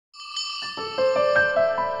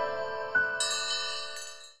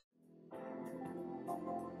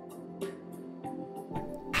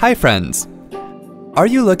Hi friends! Are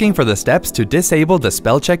you looking for the steps to disable the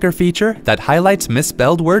spell checker feature that highlights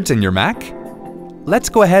misspelled words in your Mac? Let's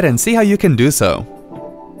go ahead and see how you can do so.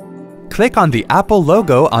 Click on the Apple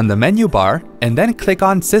logo on the menu bar and then click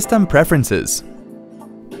on System Preferences.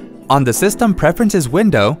 On the System Preferences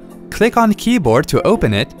window, click on Keyboard to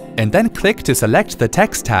open it and then click to select the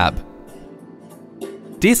Text tab.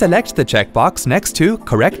 Deselect the checkbox next to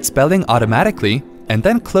Correct Spelling Automatically and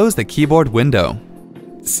then close the keyboard window.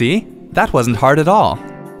 See? That wasn't hard at all.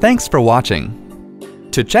 Thanks for watching.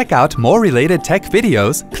 To check out more related tech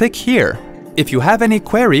videos, click here. If you have any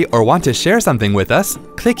query or want to share something with us,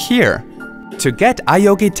 click here. To get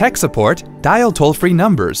iYogi tech support, dial toll-free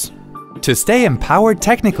numbers. To stay empowered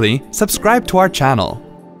technically, subscribe to our channel.